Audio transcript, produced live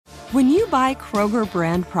When you buy Kroger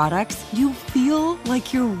brand products, you feel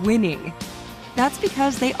like you're winning. That's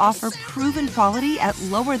because they offer proven quality at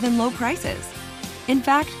lower than low prices. In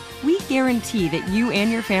fact, we guarantee that you and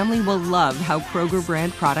your family will love how Kroger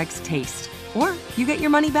brand products taste, or you get your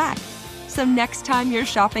money back. So next time you're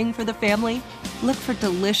shopping for the family, look for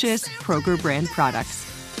delicious Kroger brand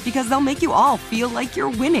products, because they'll make you all feel like you're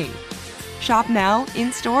winning. Shop now,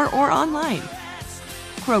 in-store, or online.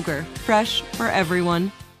 Kroger, fresh for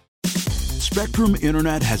everyone. Spectrum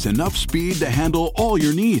Internet has enough speed to handle all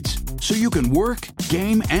your needs, so you can work,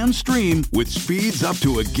 game, and stream with speeds up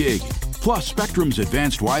to a gig. Plus, Spectrum's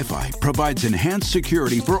advanced Wi-Fi provides enhanced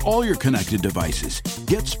security for all your connected devices.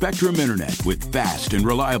 Get Spectrum Internet with fast and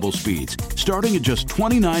reliable speeds, starting at just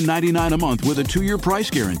 $29.99 a month with a 2-year price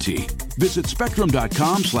guarantee. Visit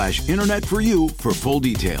spectrum.com/internet for you for full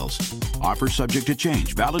details. Offer subject to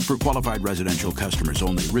change, valid for qualified residential customers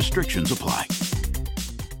only. Restrictions apply.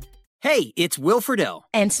 Hey, it's Will Friedle.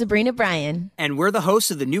 And Sabrina Bryan. And we're the hosts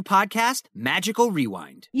of the new podcast, Magical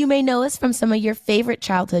Rewind. You may know us from some of your favorite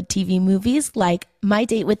childhood TV movies like My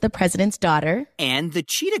Date with the President's Daughter and the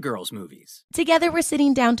Cheetah Girls movies. Together, we're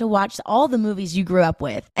sitting down to watch all the movies you grew up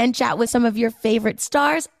with and chat with some of your favorite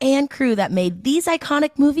stars and crew that made these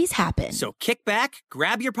iconic movies happen. So kick back,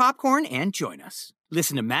 grab your popcorn, and join us.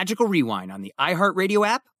 Listen to Magical Rewind on the iHeartRadio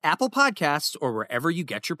app, Apple Podcasts, or wherever you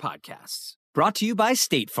get your podcasts. Brought to you by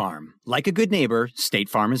State Farm. Like a good neighbor, State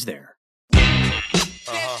Farm is there.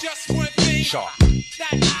 Just one thing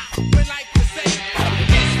that I would like to say.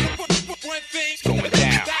 Just one thing going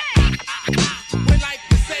down. That I would like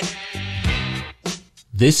to say.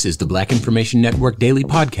 This is the Black Information Network Daily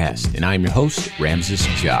Podcast, and I am your host, Ramses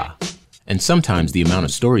Ja. And sometimes the amount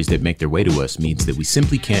of stories that make their way to us means that we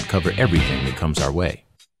simply can't cover everything that comes our way.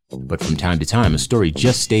 But from time to time, a story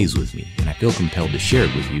just stays with me, and I feel compelled to share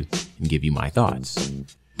it with you and give you my thoughts.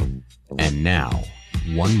 And now,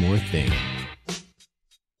 one more thing.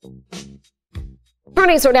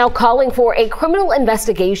 Attorneys are now calling for a criminal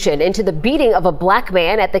investigation into the beating of a black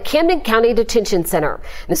man at the Camden County Detention Center.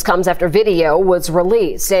 This comes after video was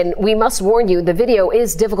released, and we must warn you, the video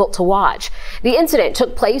is difficult to watch. The incident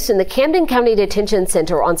took place in the Camden County Detention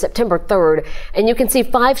Center on September 3rd, and you can see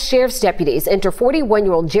 5 sheriff's deputies enter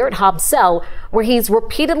 41-year-old Jarrett Hobbs' cell, where he's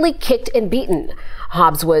repeatedly kicked and beaten.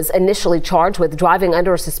 Hobbs was initially charged with driving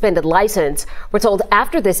under a suspended license. We're told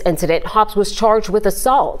after this incident, Hobbs was charged with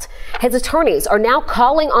assault. His attorneys are now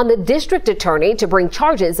calling on the district attorney to bring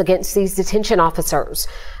charges against these detention officers.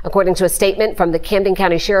 According to a statement from the Camden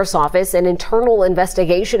County Sheriff's Office, an internal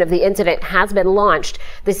investigation of the incident has been launched.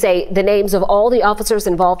 They say the names of all the officers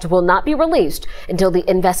involved will not be released until the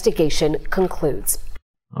investigation concludes.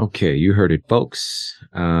 Okay, you heard it, folks.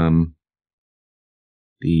 The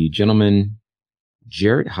gentleman,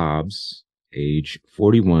 Jarrett Hobbs, age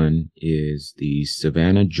 41, is the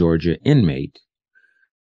Savannah, Georgia inmate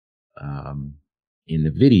in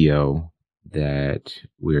the video that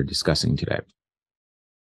we're discussing today.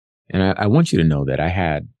 And I want you to know that I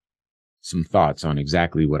had some thoughts on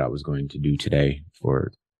exactly what I was going to do today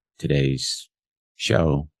for today's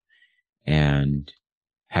show, and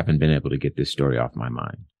haven't been able to get this story off my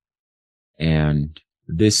mind. And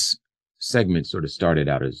this segment sort of started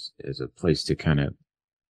out as a place to kind of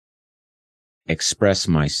express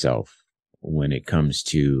myself when it comes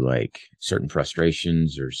to like certain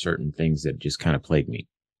frustrations or certain things that just kind of plague me.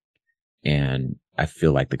 And I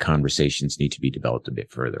feel like the conversations need to be developed a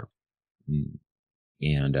bit further.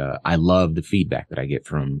 And I love the feedback that I get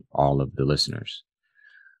from all of the listeners.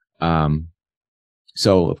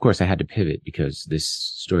 So of course I had to pivot because this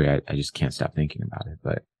story, I just can't stop thinking about it.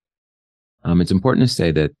 But it's important to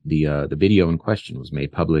say that the video in question was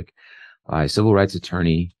made public by civil rights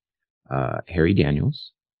attorney Harry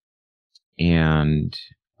Daniels. And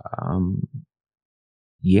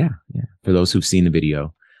yeah. For those who've seen the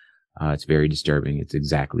video, it's very disturbing. It's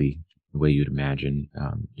exactly the way you'd imagine,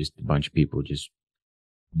 just a bunch of people just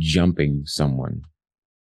jumping someone,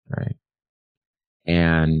 right?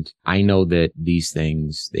 And I know that these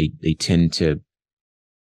things, they tend to,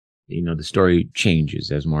 the story changes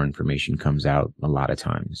as more information comes out a lot of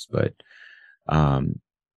times. But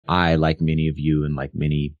I, like many of you and like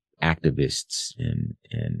many activists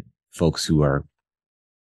and folks who are,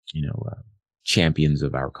 champions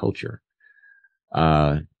of our culture,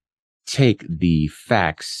 take the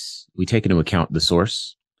facts, we take into account the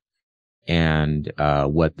source and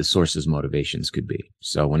what the source's motivations could be.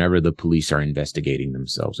 So whenever the police are investigating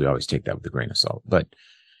themselves, we always take that with a grain of salt. But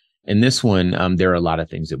in this one, there are a lot of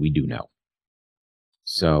things that we do know.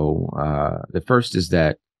 So the first is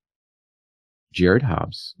that Jarrett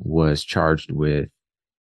Hobbs was charged with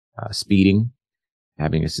speeding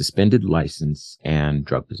having a suspended license and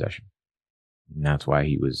drug possession. And that's why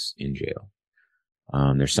he was in jail.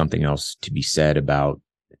 There's something else to be said about,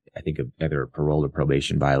 I think, either a parole or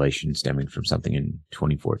probation violation stemming from something in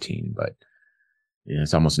 2014, but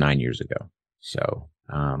it's almost 9 years ago. So,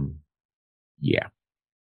 yeah.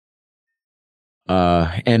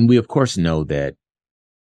 And we, of course, know that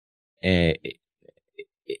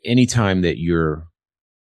anytime that you're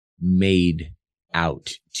made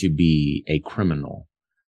out to be a criminal,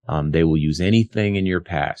 they will use anything in your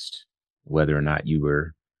past, whether or not you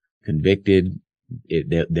were convicted.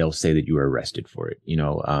 They'll say that you were arrested for it.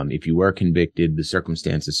 If you were convicted, the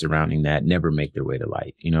circumstances surrounding that never make their way to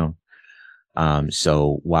light,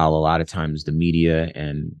 So while a lot of times the media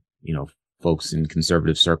and, folks in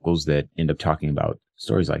conservative circles that end up talking about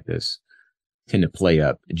stories like this tend to play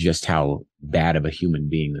up just how bad of a human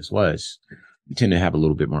being this was, we tend to have a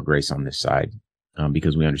little bit more grace on this side,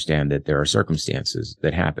 because we understand that there are circumstances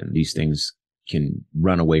that happen. These things can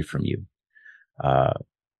run away from you.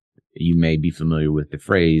 You may be familiar with the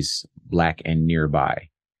phrase black and nearby,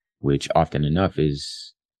 which often enough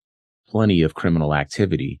is plenty of criminal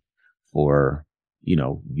activity for, you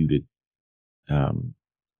to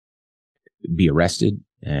be arrested.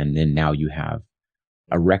 And then now you have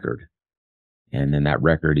a record. And then that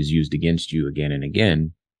record is used against you again and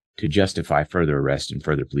again to justify further arrest and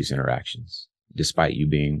further police interactions, despite you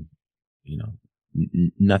being,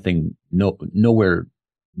 nowhere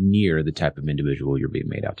near the type of individual you're being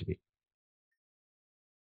made out to be.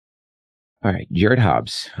 All right. Jared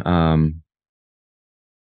Hobbs, again,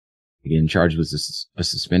 charged with a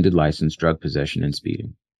suspended license, drug possession, and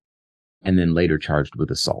speeding, and then later charged with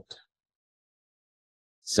assault.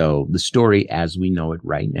 So the story as we know it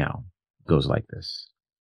right now goes like this.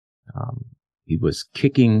 He was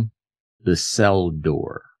kicking the cell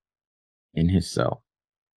door in his cell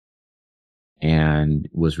and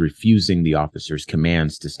was refusing the officer's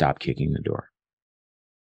commands to stop kicking the door.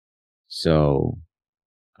 So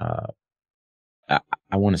I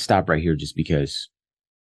want to stop right here just because,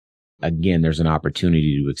 again, there's an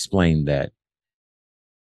opportunity to explain that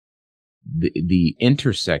the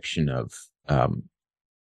intersection of,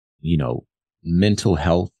 mental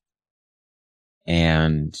health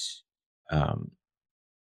and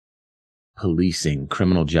policing,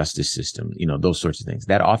 criminal justice system, those sorts of things,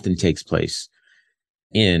 that often takes place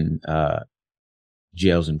in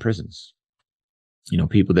jails and prisons.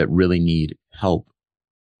 People that really need help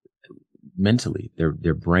mentally,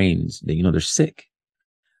 their brains, they're sick.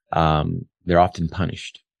 They're often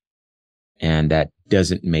punished. And that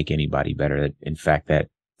doesn't make anybody better. In fact, that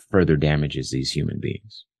further damages these human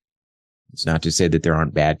beings. It's not to say that there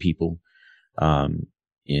aren't bad people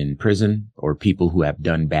in prison or people who have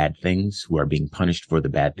done bad things who are being punished for the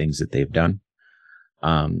bad things that they've done.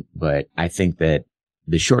 But I think that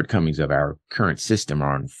the shortcomings of our current system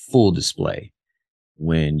are on full display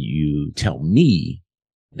when you tell me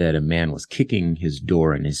that a man was kicking his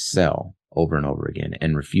door in his cell over and over again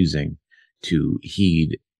and refusing to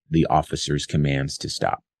heed the officer's commands to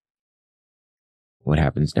stop. What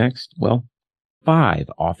happens next? Well, 5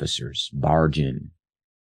 officers barge in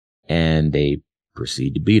and they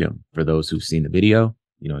proceed to beat him. For those who've seen the video,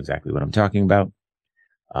 you know exactly what I'm talking about.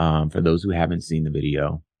 For those who haven't seen the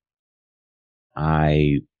video,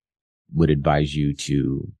 I would advise you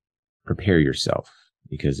to prepare yourself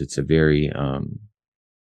because it's a very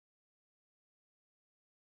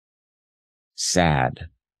sad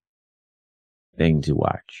thing to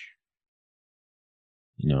watch.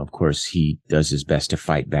 Of course, he does his best to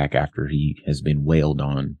fight back after he has been wailed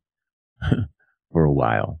on for a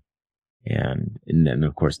while. And then,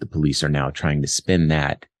 of course, the police are now trying to spin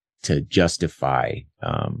that to justify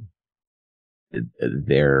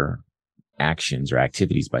their actions or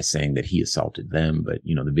activities by saying that he assaulted them. But,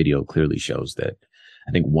 the video clearly shows that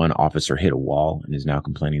I think one officer hit a wall and is now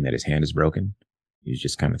complaining that his hand is broken. He was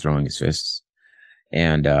just kind of throwing his fists.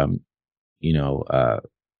 And,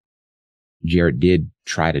 Jared did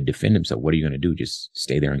try to defend himself. What are you going to do? Just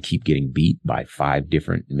stay there and keep getting beat by 5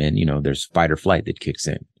 different men? There's fight or flight that kicks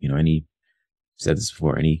in. Any, said this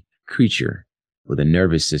before, any creature with a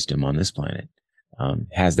nervous system on this planet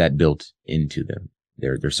has that built into them.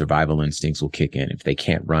 Their survival instincts will kick in. If they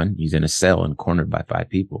can't run, he's in a cell and cornered by 5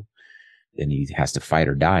 people. Then he has to fight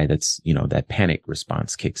or die. That's, that panic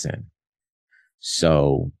response kicks in.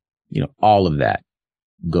 So, all of that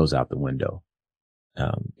goes out the window.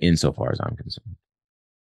 Insofar as I'm concerned.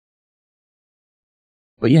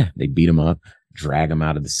 But yeah, they beat him up, drag him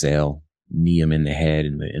out of the cell, knee him in the head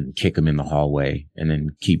and kick him in the hallway, and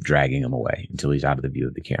then keep dragging him away until he's out of the view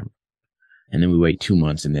of the camera. And then we wait 2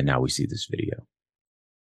 months, and then now we see this video.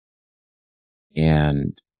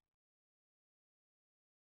 And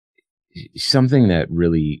something that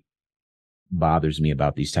really bothers me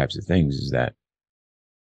about these types of things is that,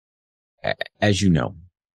 as you know,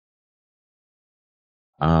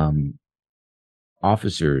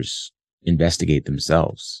 officers investigate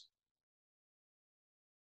themselves.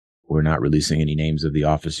 We're not releasing any names of the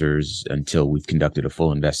officers until we've conducted a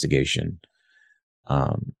full investigation,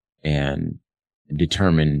 and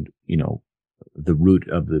determined, the root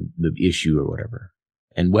of the issue or whatever,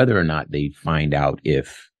 and whether or not they find out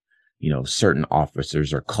if, certain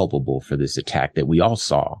officers are culpable for this attack that we all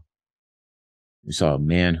saw. We saw a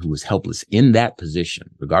man who was helpless in that position,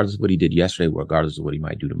 regardless of what he did yesterday, regardless of what he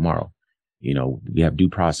might do tomorrow. We have due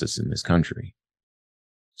process in this country.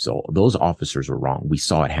 So those officers were wrong. We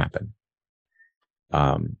saw it happen.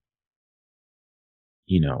 The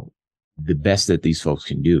best that these folks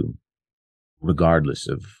can do, regardless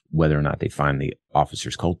of whether or not they find the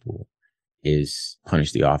officers culpable, is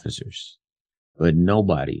punish the officers. But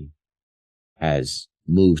nobody has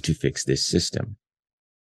moved to fix this system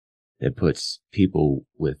that puts people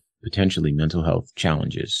with potentially mental health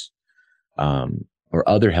challenges, or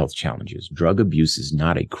other health challenges. Drug abuse is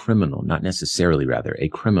not necessarily a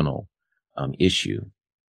criminal issue.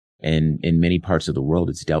 And in many parts of the world,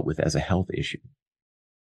 it's dealt with as a health issue,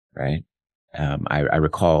 right? I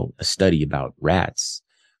recall a study about rats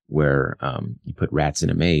where you put rats in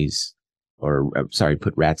a maze,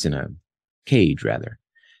 put rats in a cage rather,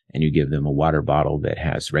 and you give them a water bottle that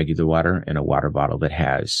has regular water and a water bottle that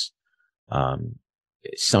has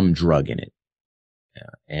some drug in it.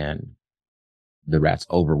 And the rats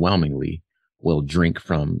overwhelmingly will drink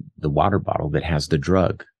from the water bottle that has the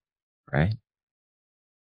drug, right?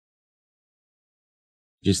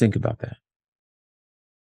 Just think about that.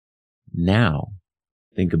 Now,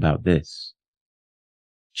 think about this.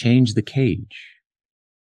 Change the cage.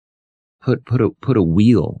 Put a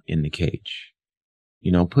wheel in the cage.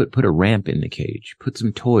 Put a ramp in the cage. Put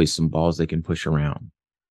some toys, some balls they can push around.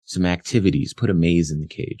 Some activities. Put a maze in the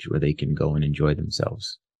cage where they can go and enjoy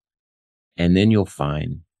themselves. And then you'll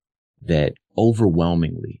find that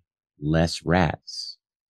overwhelmingly less rats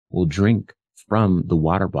will drink from the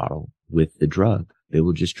water bottle with the drug. They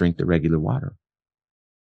will just drink the regular water.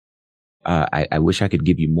 I wish I could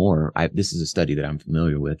give you more. This is a study that I'm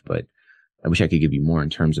familiar with, but I wish I could give you more in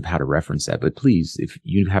terms of how to reference that. But please, if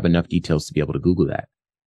you have enough details to be able to Google that.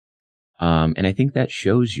 And I think that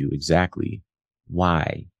shows you exactly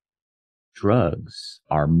why drugs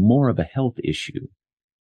are more of a health issue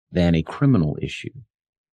than a criminal issue.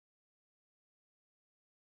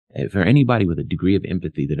 For anybody with a degree of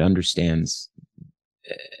empathy that understands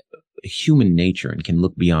human nature and can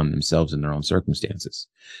look beyond themselves and their own circumstances,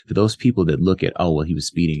 for those people that look at, oh, well, he was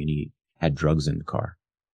speeding and he had drugs in the car.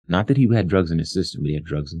 Not that he had drugs in his system, but he had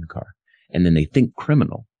drugs in the car. And then they think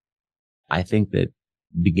criminal. I think that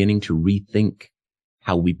beginning to rethink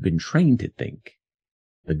how we've been trained to think.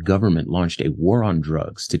 The government launched a war on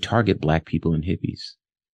drugs to target black people and hippies.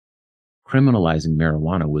 Criminalizing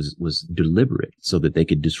marijuana was deliberate so that they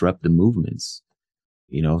could disrupt the movements,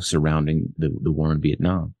 surrounding the war in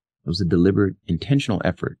Vietnam. It was a deliberate, intentional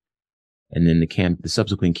effort. And then the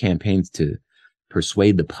subsequent campaigns to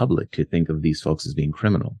persuade the public to think of these folks as being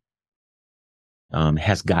criminal,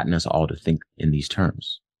 has gotten us all to think in these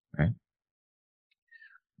terms, right?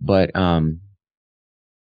 But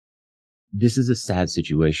this is a sad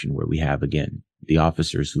situation where we have, again, the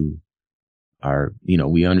officers who are,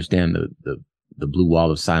 we understand the blue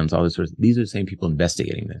wall of silence, all this sort of, these are the same people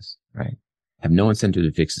investigating this, right? Have no incentive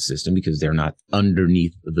to fix the system because they're not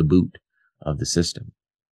underneath the boot of the system.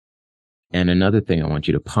 And another thing I want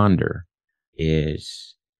you to ponder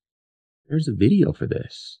is there's a video for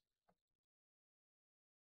this.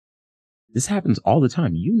 This happens all the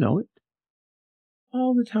time. You know it.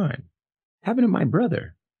 All the time. Happened to my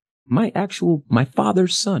brother. My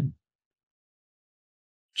father's son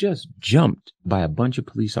just jumped by a bunch of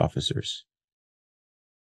police officers.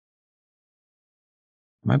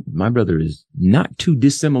 My brother is not too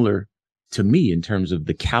dissimilar to me in terms of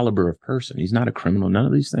the caliber of person. He's not a criminal, none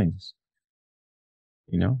of these things.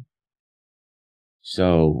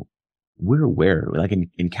 So we're aware, like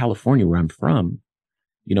in California where I'm from,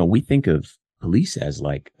 we think of police as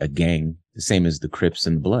like a gang, the same as the Crips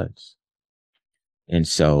and the Bloods. And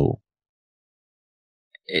so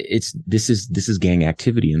this is gang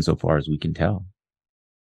activity insofar as we can tell.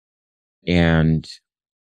 And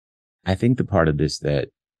I think the part of this that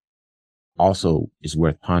also is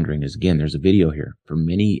worth pondering is, again, there's a video here. For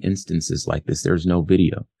many instances like this, there's no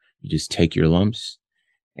video. You just take your lumps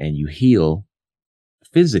and you heal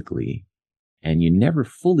physically And you never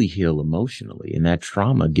fully heal emotionally. And that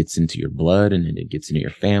trauma gets into your blood, and then it gets into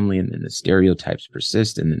your family, and then the stereotypes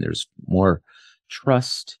persist. And then there's more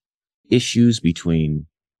trust issues between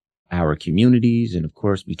our communities, and of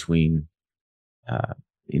course between,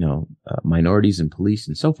 minorities and police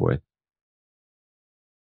and so forth.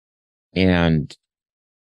 And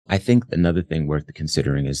I think another thing worth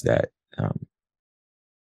considering is that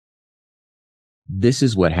this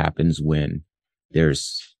is what happens when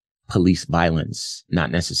there's police violence,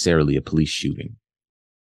 not necessarily a police shooting.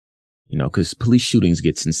 Because police shootings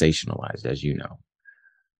get sensationalized, as you know.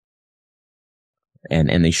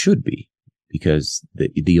 And they should be, because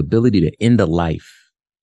the ability to end a life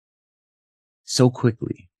so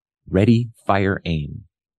quickly, ready, fire, aim,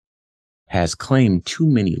 has claimed too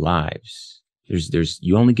many lives.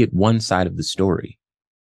 You only get one side of the story.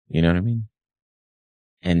 You know what I mean?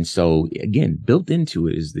 And so again, built into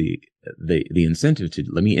it is the incentive to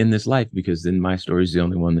let me end this life, because then my story is the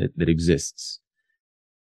only one that exists.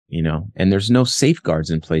 And there's no safeguards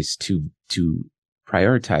in place to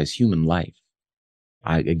prioritize human life.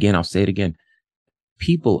 I'll say it again.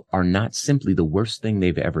 People are not simply the worst thing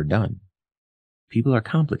they've ever done. People are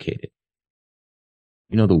complicated.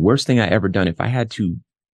 The worst thing I ever done, if I had to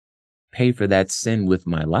pay for that sin with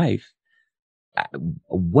my life,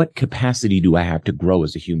 what capacity do I have to grow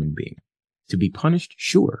as a human being? To be punished?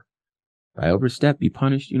 Sure. If I overstep, be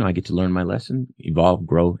punished, I get to learn my lesson, evolve,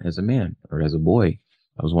 grow as a man or as a boy.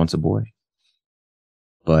 I was once a boy.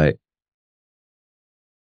 But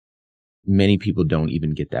many people don't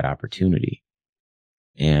even get that opportunity.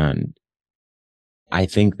 And I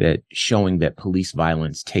think that showing that police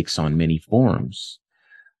violence takes on many forms,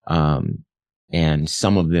 and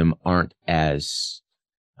some of them aren't as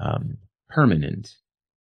permanent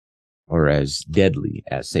or as deadly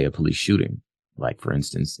as, say, a police shooting, like, for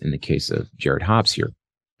instance, in the case of Jared Hobbs here.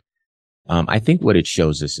 I think what it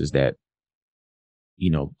shows us is that,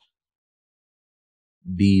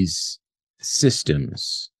 these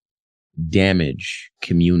systems damage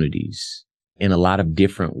communities in a lot of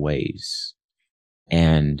different ways.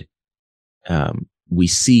 And we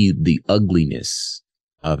see the ugliness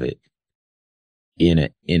of it in a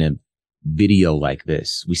video like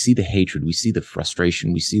this. We see the hatred, we see the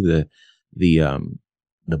frustration, we see the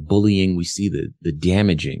bullying, we see the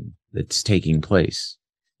damaging that's taking place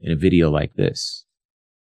in a video like this,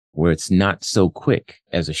 where it's not so quick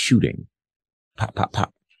as a shooting. Pop, pop,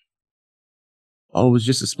 pop. Oh, it was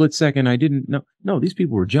just a split second. I didn't know. No, these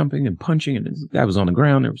people were jumping and punching, and this guy was on the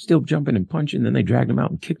ground. They were still jumping and punching. Then they dragged him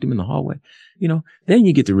out and kicked him in the hallway. Then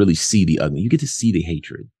you get to really see the ugly. You get to see the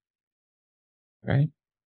hatred. Right?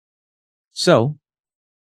 So,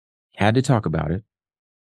 had to talk about it.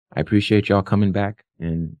 I appreciate y'all coming back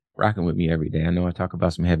and rocking with me every day. I know I talk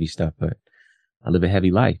about some heavy stuff, but I live a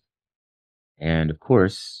heavy life. And of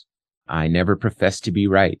course, I never profess to be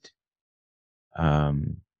right.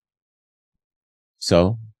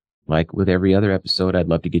 So, like with every other episode, I'd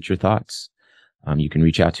love to get your thoughts. You can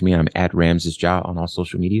reach out to me. I'm at Ramses Ja on all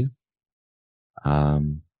social media.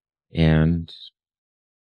 And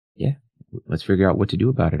yeah, let's figure out what to do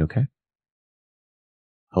about it. Okay.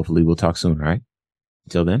 Hopefully we'll talk soon. All right.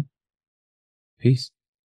 Until then, peace.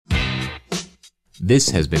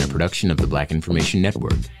 This has been a production of the Black Information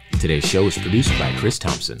Network. Today's show is produced by Chris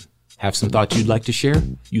Thompson. Have some thoughts you'd like to share?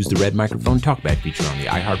 Use the red microphone talkback feature on the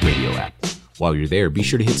iHeartRadio app. While you're there, be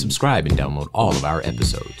sure to hit subscribe and download all of our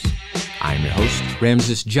episodes. I am your host,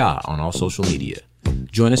 Ramses Ja, on all social media.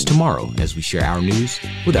 Join us tomorrow as we share our news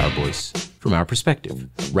with our voice, from our perspective,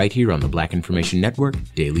 right here on the Black Information Network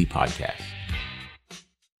Daily Podcast.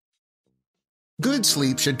 Good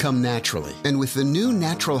sleep should come naturally, and with the new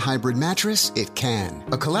Natural Hybrid mattress, it can.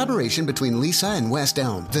 A collaboration between Lisa and West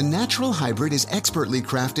Elm, the Natural Hybrid is expertly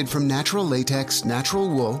crafted from natural latex, natural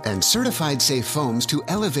wool, and certified safe foams to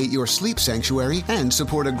elevate your sleep sanctuary and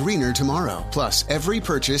support a greener tomorrow. Plus, every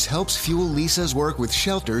purchase helps fuel Lisa's work with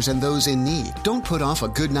shelters and those in need. Don't put off a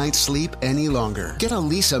good night's sleep any longer. Get a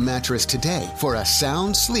Lisa mattress today for a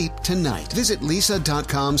sound sleep tonight. Visit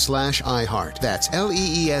lisa.com/iHeart. That's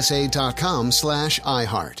LEESA.com/iHeart.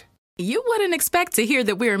 You wouldn't expect to hear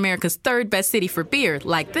that we're America's third best city for beer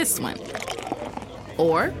like this one.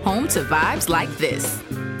 Or home to vibes like this.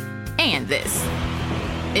 And this.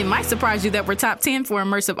 It might surprise you that we're top 10 for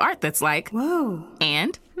immersive art that's like, whoa.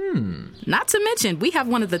 And, not to mention, we have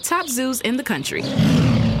one of the top zoos in the country.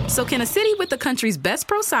 So can a city with the country's best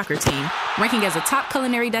pro soccer team, ranking as a top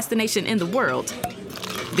culinary destination in the world,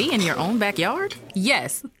 be in your own backyard?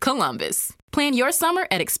 Yes, Columbus. Plan your summer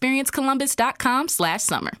at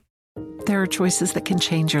experiencecolumbus.com/summer. There are choices that can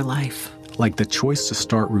change your life. Like the choice to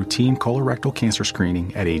start routine colorectal cancer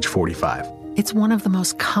screening at age 45. It's one of the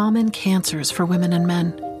most common cancers for women and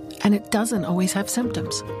men, and it doesn't always have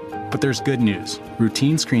symptoms. But there's good news.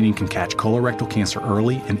 Routine screening can catch colorectal cancer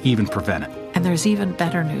early and even prevent it. And there's even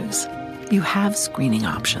better news. You have screening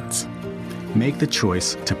options. Make the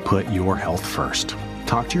choice to put your health first.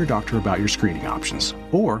 Talk to your doctor about your screening options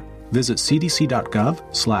or visit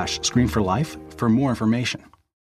cdc.gov/screenforlife for more information.